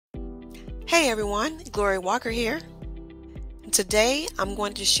Hey everyone, Gloria Walker here. Today I'm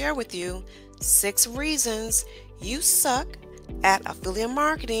going to share with you 6 reasons you suck at affiliate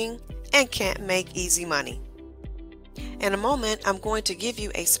marketing and can't make easy money. In a moment, I'm going to give you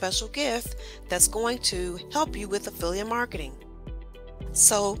a special gift that's going to help you with affiliate marketing.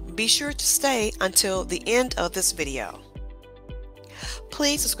 So be sure to stay until the end of this video.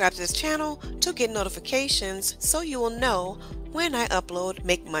 Please subscribe to this channel to get notifications so you will know when I upload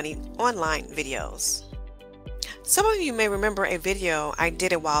Make Money Online videos. Some of you may remember a video I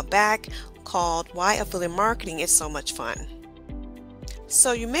did a while back called Why Affiliate Marketing is So Much Fun.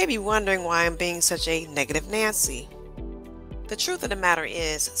 So you may be wondering why I'm being such a negative Nancy. The truth of the matter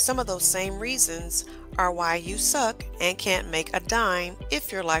is, some of those same reasons are why you suck and can't make a dime if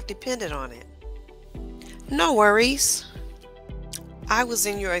your life depended on it. No worries. I was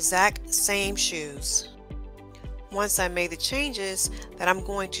in your exact same shoes. Once I made the changes that I'm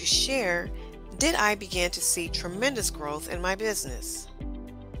going to share, did I begin to see tremendous growth in my business.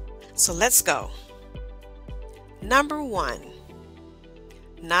 So let's go. Number 1,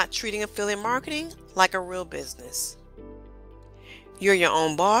 not treating affiliate marketing like a real business. You're your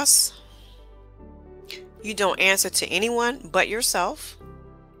own boss. You don't answer to anyone but yourself.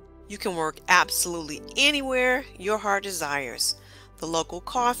 You can work absolutely anywhere your heart desires. The local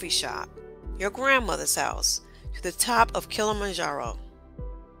coffee shop, your grandmother's house, to the top of Kilimanjaro.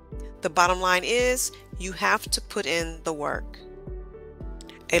 The bottom line is you have to put in the work.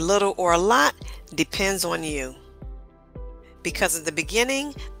 A little or a lot depends on you. Because in the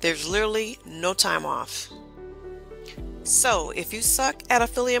beginning, there's literally no time off. So if you suck at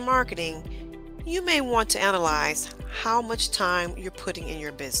affiliate marketing, you may want to analyze how much time you're putting in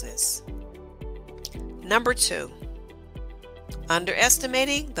your business. Number 2,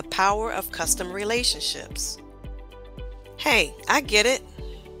 underestimating the power of customer relationships. Hey, I get it.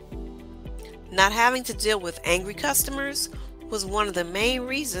 Not having to deal with angry customers was one of the main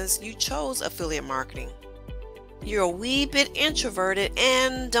reasons you chose affiliate marketing. You're a wee bit introverted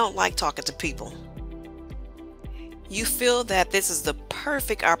and don't like talking to people. You feel that this is the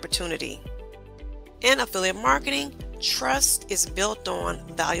perfect opportunity. In affiliate marketing, trust is built on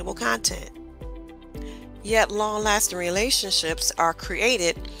valuable content. Yet long-lasting relationships are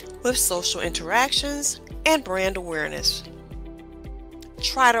created with social interactions and brand awareness.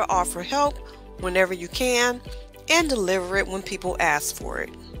 Try to offer help whenever you can and deliver it when people ask for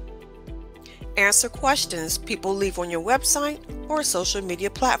it. Answer questions people leave on your website or social media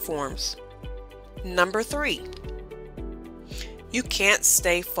platforms. Number 3, you can't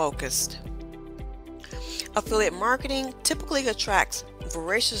stay focused. Affiliate marketing typically attracts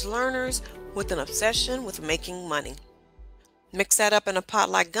voracious learners with an obsession with making money. Mix that up in a pot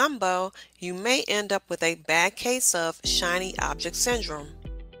like gumbo, you may end up with a bad case of shiny object syndrome.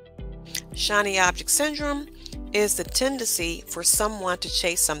 Shiny object syndrome is the tendency for someone to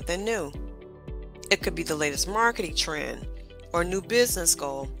chase something new. It could be the latest marketing trend or new business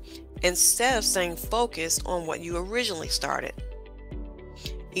goal instead of staying focused on what you originally started.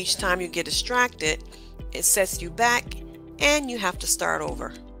 Each time you get distracted, it sets you back and you have to start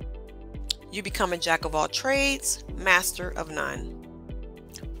over. You become a jack of all trades, master of none.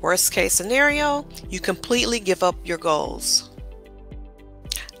 Worst case scenario, you completely give up your goals.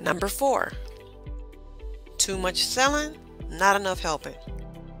 Number 4, too much selling, not enough helping.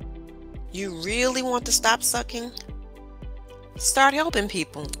 You really want to stop sucking? Start helping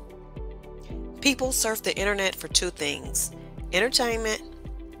people. People surf the internet for 2 things, entertainment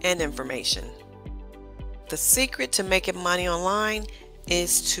and information. The secret to making money online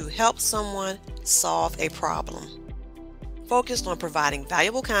is to help someone solve a problem. Focus on providing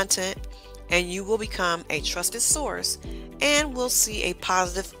valuable content and you will become a trusted source and will see a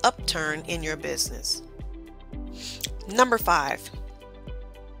positive upturn in your business. Number 5,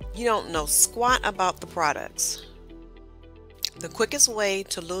 you don't know squat about the products. The quickest way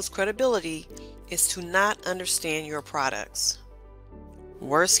to lose credibility is to not understand your products.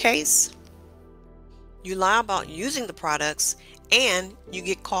 Worst case, you lie about using the products and you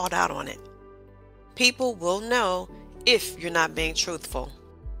get called out on it. People will know if you're not being truthful.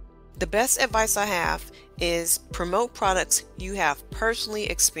 The best advice I have is promote products you have personally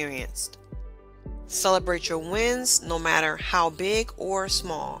experienced. Celebrate your wins no matter how big or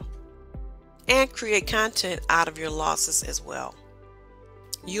small. And create content out of your losses as well.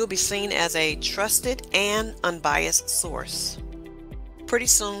 You'll be seen as a trusted and unbiased source. Pretty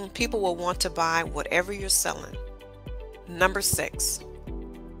soon, people will want to buy whatever you're selling. Number 6,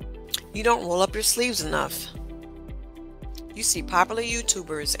 you don't roll up your sleeves enough. You see popular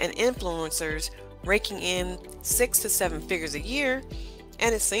YouTubers and influencers raking in 6 to 7 figures a year,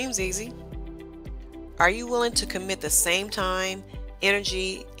 and it seems easy. Are you willing to commit the same time,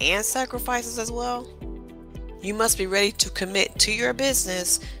 energy, and sacrifices as well? You must be ready to commit to your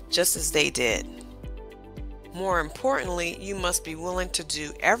business just as they did. More importantly, you must be willing to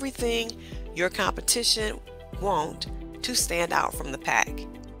do everything your competition won't to stand out from the pack.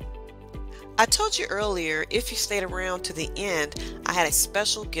 I told you earlier, if you stayed around to the end, I had a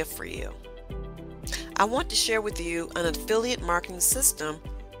special gift for you. I want to share with you an affiliate marketing system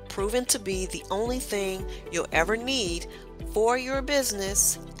proven to be the only thing you'll ever need for your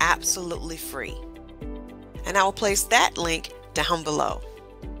business, absolutely free. And I will place that link down below.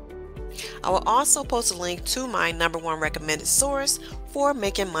 I will also post a link to my #1 recommended source for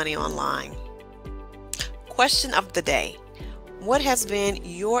making money online. Question of the day: what has been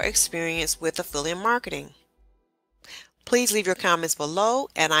your experience with affiliate marketing? Please leave your comments below,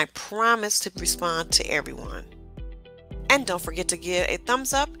 and I promise to respond to everyone. And don't forget to give a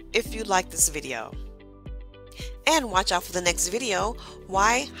thumbs up if you like this video. And watch out for the next video,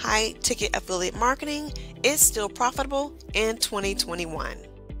 why high-ticket affiliate marketing is still profitable in 2021.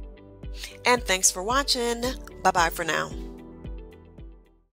 And thanks for watching. Bye-bye for now.